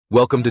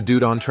Welcome to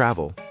Dude on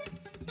Travel.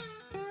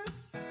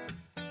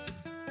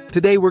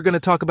 Today we're going to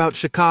talk about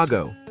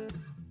Chicago.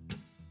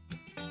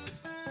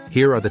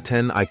 Here are the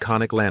 10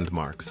 iconic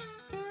landmarks.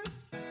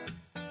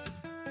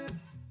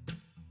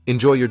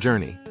 Enjoy your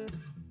journey.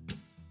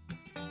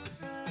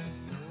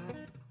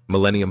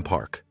 Millennium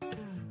Park.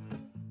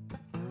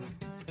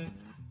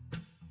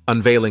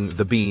 Unveiling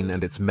the bean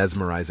and its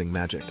mesmerizing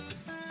magic.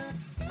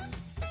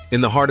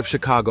 In the heart of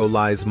Chicago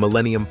lies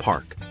Millennium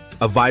Park,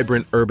 a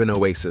vibrant urban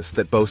oasis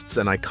that boasts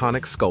an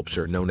iconic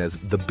sculpture known as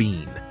the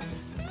Bean.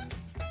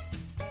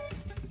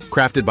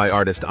 Crafted by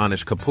artist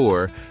Anish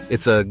Kapoor,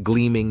 it's a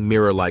gleaming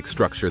mirror-like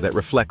structure that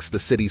reflects the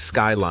city's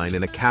skyline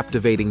in a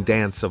captivating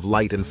dance of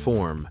light and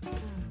form.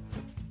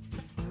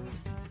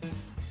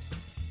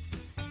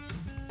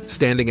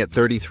 Standing at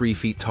 33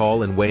 feet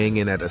tall and weighing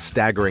in at a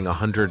staggering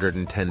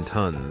 110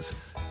 tons,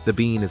 the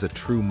Bean is a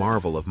true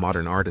marvel of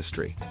modern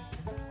artistry.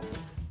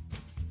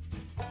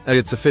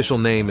 Its official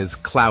name is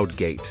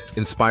Cloudgate,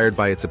 inspired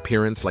by its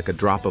appearance like a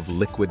drop of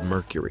liquid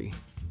mercury.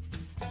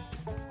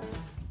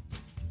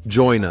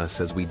 Join us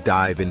as we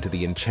dive into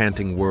the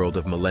enchanting world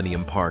of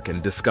Millennium Park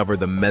and discover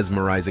the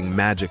mesmerizing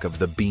magic of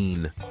the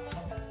Bean.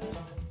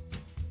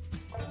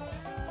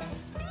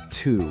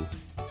 2.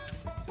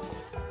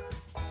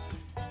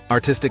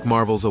 Artistic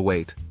marvels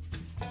await.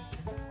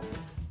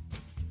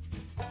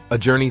 A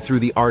journey through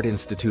the Art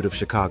Institute of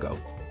Chicago.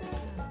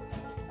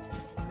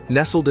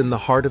 Nestled in the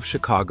heart of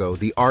Chicago,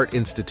 the Art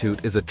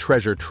Institute is a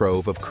treasure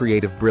trove of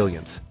creative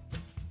brilliance.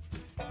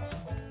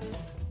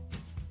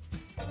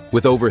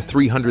 With over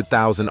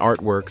 300,000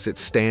 artworks, it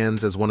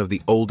stands as one of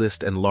the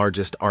oldest and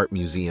largest art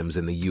museums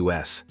in the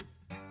U.S.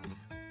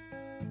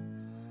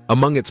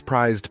 Among its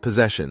prized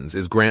possessions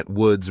is Grant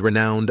Wood's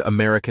renowned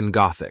American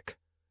Gothic,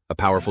 a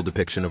powerful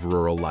depiction of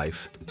rural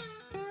life.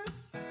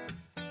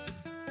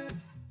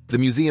 The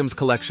museum's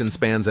collection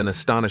spans an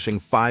astonishing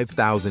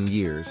 5,000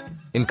 years,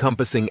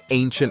 encompassing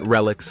ancient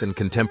relics and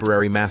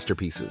contemporary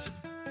masterpieces.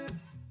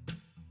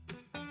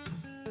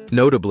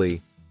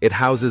 Notably, it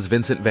houses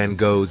Vincent van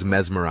Gogh's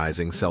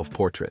mesmerizing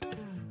self-portrait.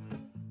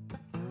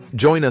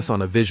 Join us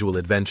on a visual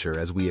adventure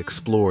as we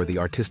explore the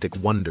artistic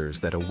wonders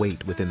that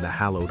await within the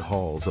hallowed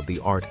halls of the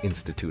Art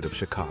Institute of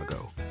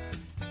Chicago.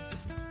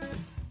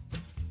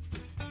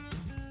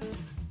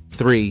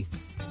 3.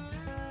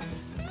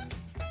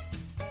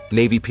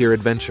 Navy Pier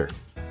Adventure.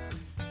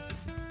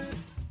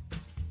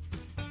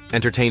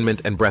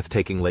 Entertainment and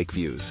breathtaking lake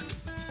views.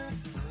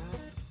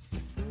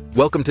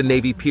 Welcome to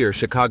Navy Pier,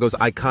 Chicago's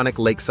iconic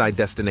lakeside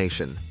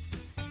destination.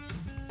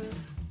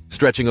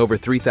 Stretching over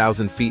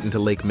 3,000 feet into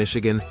Lake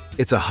Michigan,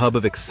 it's a hub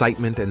of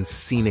excitement and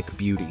scenic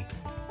beauty.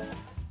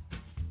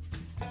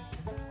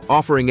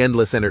 Offering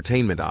endless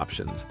entertainment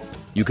options,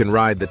 you can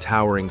ride the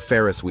towering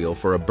Ferris wheel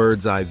for a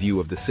bird's-eye view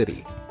of the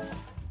city,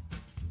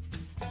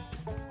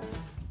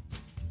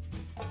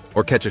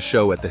 or catch a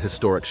show at the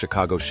historic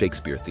Chicago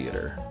Shakespeare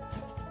Theater.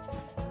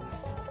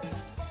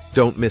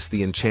 Don't miss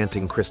the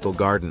enchanting Crystal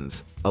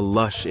Gardens, a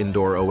lush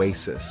indoor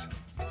oasis.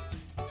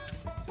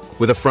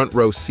 With a front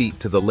row seat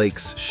to the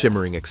lake's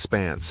shimmering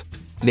expanse,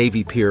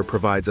 Navy Pier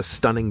provides a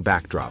stunning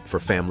backdrop for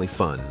family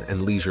fun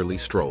and leisurely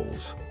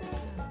strolls.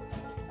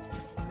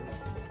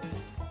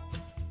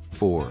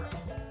 4.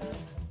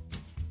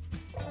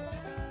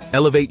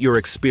 Elevate your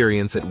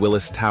experience at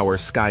Willis Tower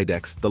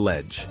Skydeck's The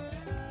Ledge.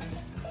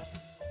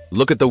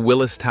 Look at the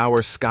Willis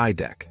Tower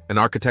Skydeck, an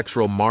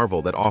architectural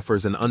marvel that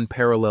offers an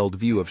unparalleled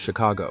view of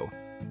Chicago.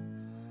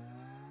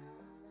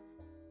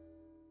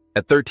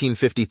 At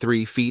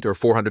 1,353 feet or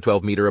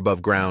 412 meters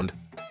above ground,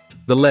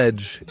 the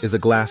ledge is a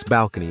glass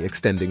balcony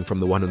extending from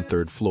the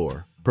 103rd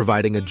floor,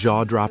 providing a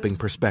jaw-dropping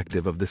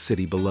perspective of the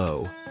city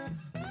below.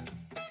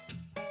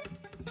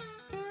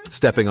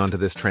 Stepping onto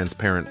this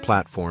transparent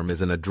platform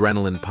is an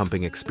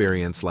adrenaline-pumping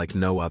experience like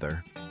no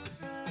other.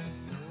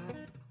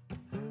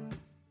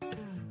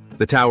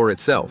 The tower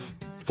itself,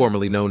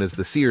 formerly known as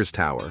the Sears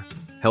Tower,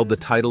 held the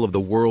title of the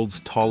world's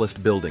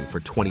tallest building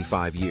for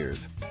 25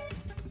 years.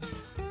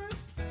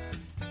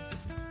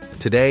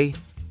 Today,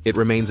 it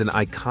remains an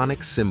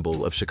iconic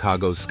symbol of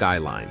Chicago's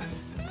skyline.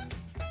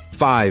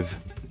 5.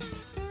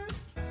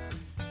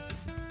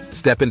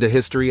 Step into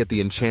history at the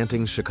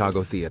enchanting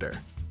Chicago Theater.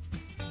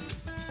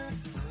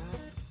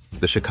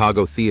 The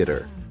Chicago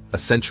Theater, a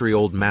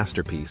century-old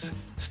masterpiece,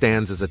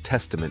 stands as a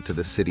testament to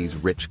the city's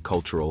rich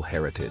cultural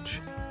heritage.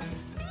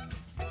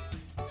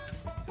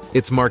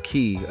 Its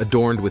marquee,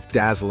 adorned with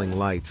dazzling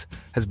lights,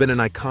 has been an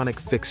iconic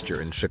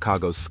fixture in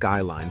Chicago's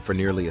skyline for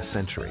nearly a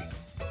century.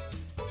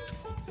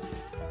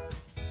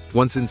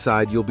 Once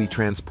inside, you'll be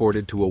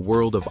transported to a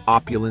world of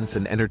opulence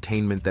and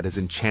entertainment that has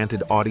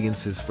enchanted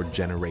audiences for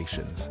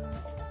generations.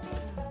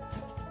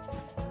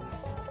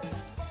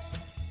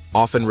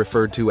 Often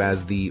referred to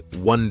as the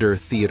Wonder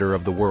Theater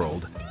of the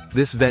World,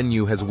 this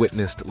venue has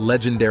witnessed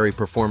legendary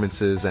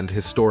performances and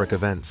historic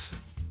events.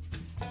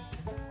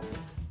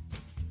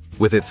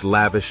 With its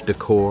lavish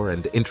decor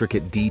and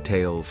intricate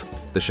details,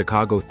 the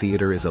Chicago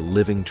Theater is a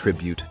living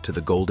tribute to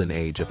the golden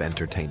age of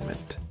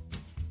entertainment.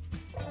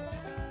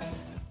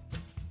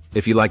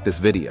 If you like this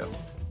video,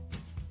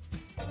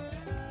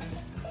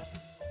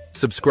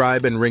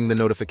 Subscribe and ring the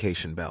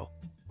notification bell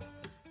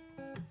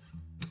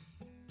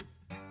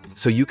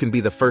so you can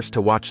be the first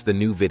to watch the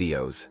new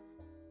videos.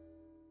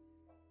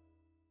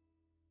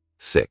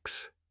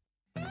 6.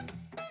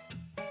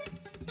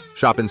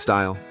 Shop in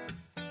style.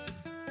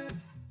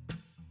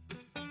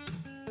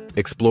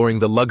 Exploring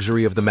the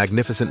luxury of the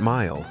Magnificent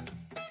Mile.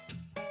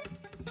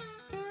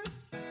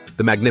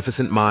 The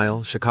Magnificent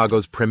Mile,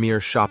 Chicago's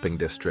premier shopping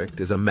district,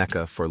 is a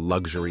mecca for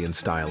luxury and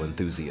style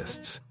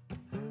enthusiasts.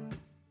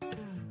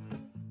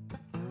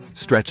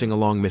 Stretching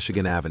along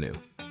Michigan Avenue,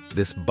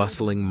 this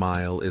bustling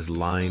mile is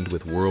lined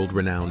with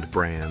world-renowned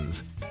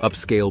brands,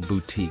 upscale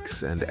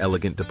boutiques, and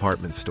elegant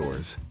department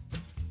stores.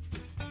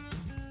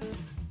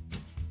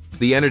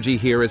 The energy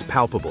here is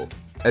palpable,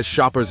 as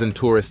shoppers and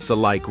tourists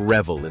alike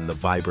revel in the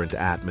vibrant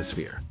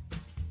atmosphere.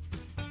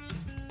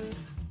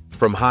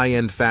 From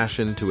high-end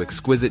fashion to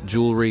exquisite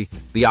jewelry,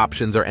 the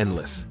options are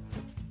endless.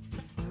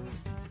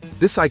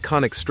 This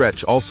iconic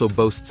stretch also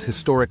boasts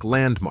historic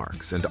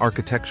landmarks and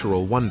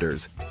architectural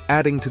wonders,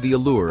 adding to the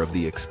allure of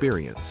the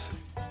experience.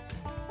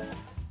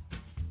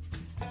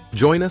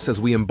 Join us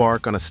as we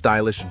embark on a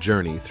stylish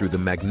journey through the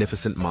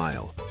Magnificent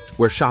Mile,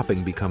 where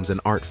shopping becomes an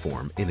art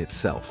form in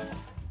itself.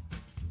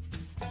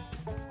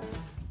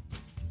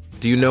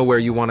 Do you know where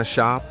you want to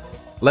shop?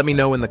 Let me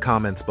know in the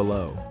comments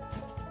below.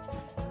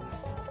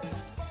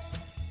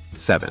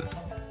 7.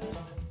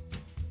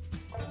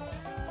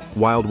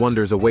 Wild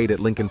wonders await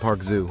at Lincoln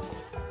Park Zoo.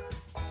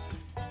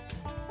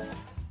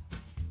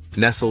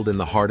 Nestled in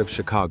the heart of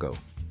Chicago,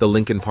 the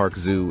Lincoln Park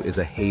Zoo is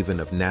a haven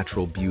of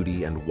natural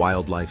beauty and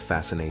wildlife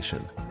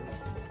fascination.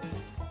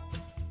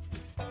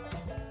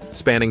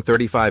 Spanning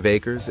 35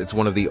 acres, it's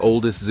one of the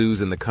oldest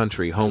zoos in the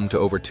country, home to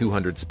over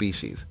 200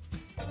 species.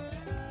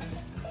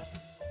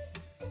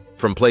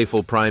 From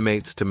playful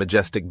primates to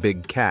majestic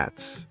big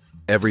cats,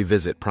 every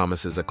visit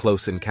promises a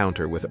close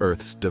encounter with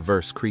Earth's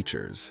diverse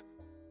creatures.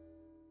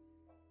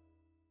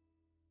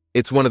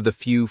 It's one of the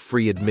few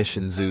free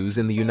admission zoos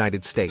in the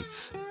United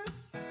States.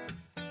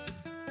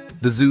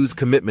 The zoo's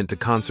commitment to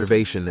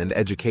conservation and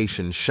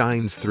education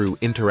shines through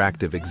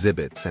interactive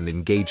exhibits and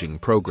engaging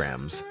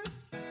programs.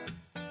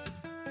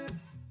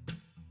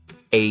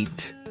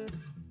 8.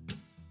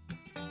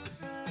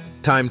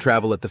 Time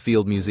travel at the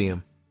Field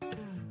Museum.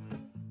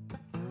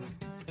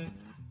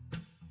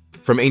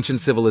 From ancient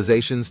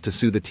civilizations to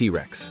Sue the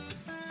T-Rex.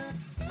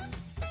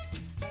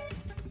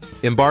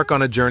 Embark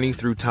on a journey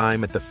through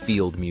time at the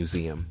Field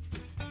Museum,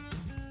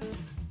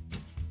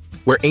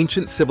 where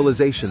ancient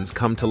civilizations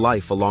come to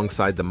life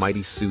alongside the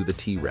mighty Sue the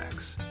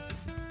T-Rex.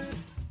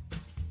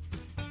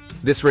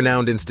 This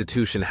renowned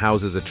institution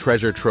houses a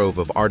treasure trove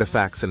of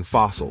artifacts and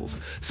fossils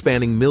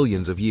spanning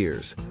millions of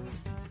years.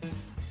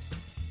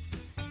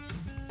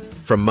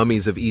 From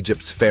mummies of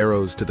Egypt's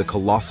pharaohs to the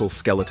colossal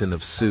skeleton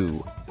of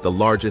Sue, the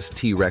largest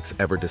T-Rex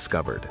ever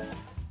discovered.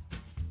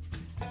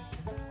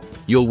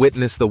 You'll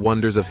witness the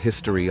wonders of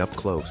history up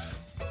close.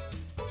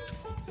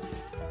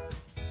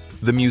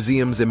 The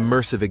museum's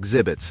immersive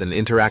exhibits and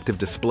interactive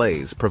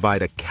displays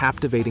provide a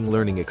captivating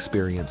learning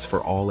experience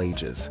for all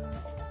ages.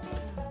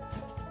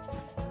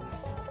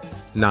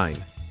 9.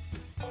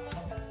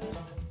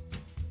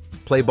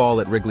 Play ball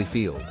at Wrigley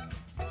Field.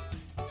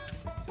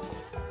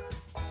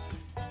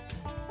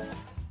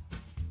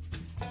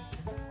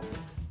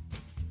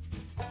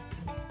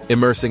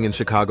 Immersing in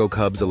Chicago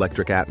Cubs'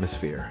 electric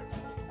atmosphere.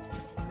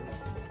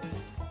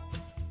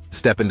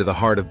 Step into the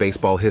heart of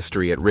baseball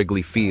history at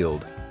Wrigley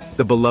Field,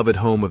 the beloved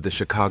home of the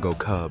Chicago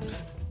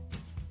Cubs.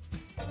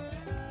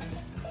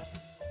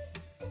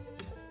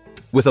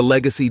 With a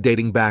legacy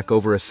dating back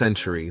over a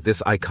century,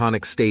 this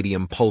iconic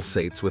stadium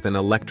pulsates with an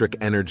electric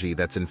energy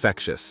that's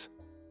infectious.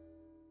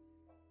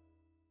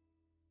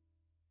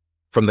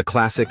 From the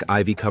classic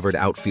ivy-covered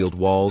outfield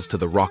walls to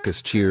the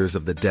raucous cheers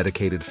of the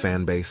dedicated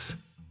fan base,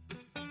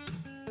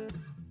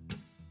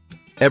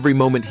 every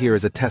moment here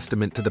is a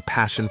testament to the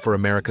passion for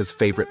America's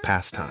favorite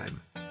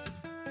pastime.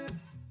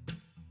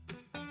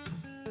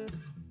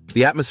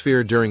 The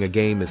atmosphere during a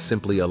game is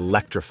simply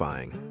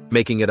electrifying,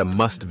 making it a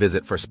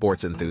must-visit for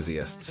sports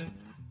enthusiasts.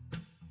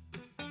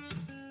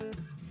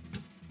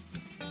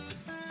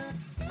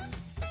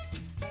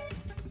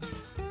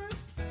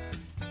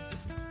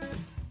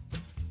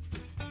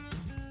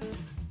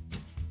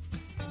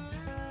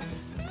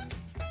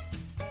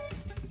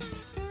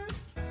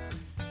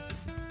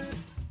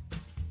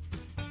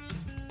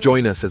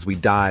 Join us as we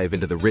dive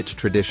into the rich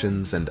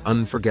traditions and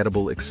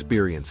unforgettable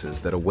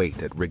experiences that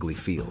await at Wrigley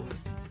Field,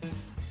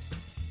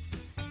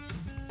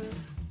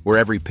 where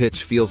every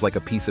pitch feels like a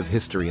piece of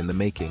history in the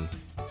making.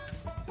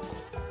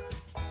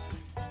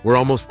 We're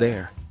almost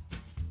there.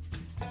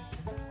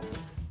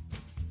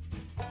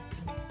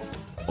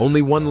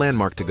 Only one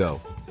landmark to go.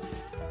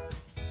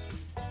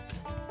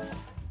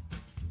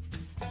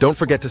 Don't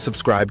forget to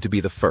subscribe to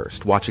be the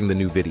first watching the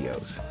new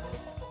videos.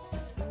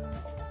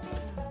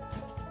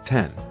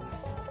 10.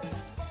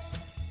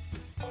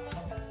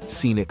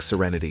 Scenic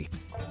serenity.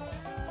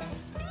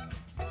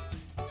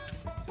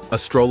 A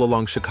stroll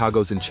along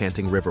Chicago's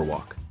enchanting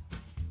Riverwalk.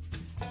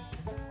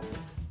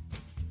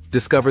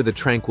 Discover the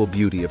tranquil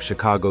beauty of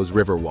Chicago's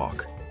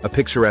Riverwalk, a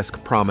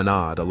picturesque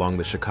promenade along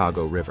the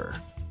Chicago River.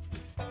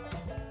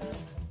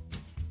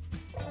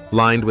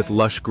 Lined with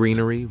lush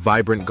greenery,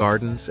 vibrant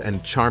gardens,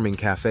 and charming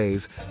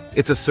cafes,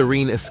 it's a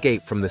serene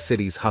escape from the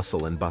city's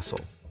hustle and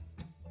bustle.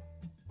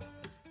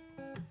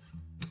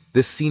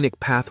 This scenic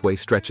pathway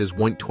stretches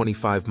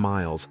 125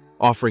 miles,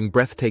 offering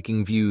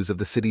breathtaking views of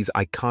the city's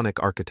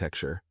iconic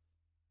architecture.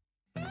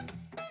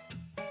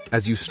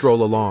 As you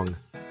stroll along,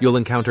 you'll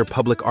encounter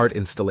public art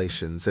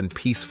installations and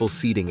peaceful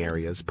seating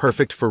areas,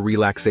 perfect for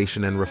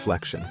relaxation and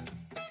reflection.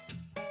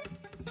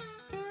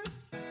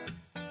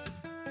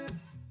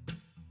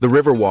 The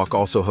Riverwalk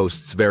also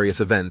hosts various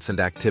events and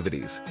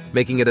activities,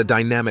 making it a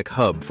dynamic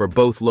hub for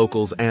both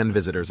locals and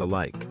visitors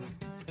alike.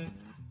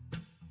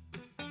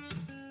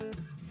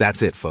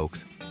 That's it,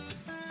 folks.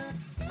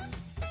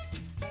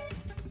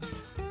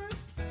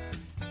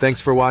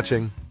 Thanks for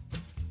watching.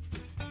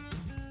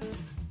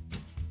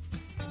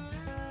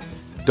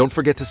 Don't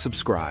forget to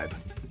subscribe.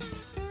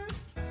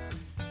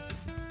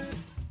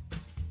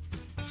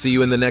 See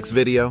you in the next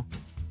video.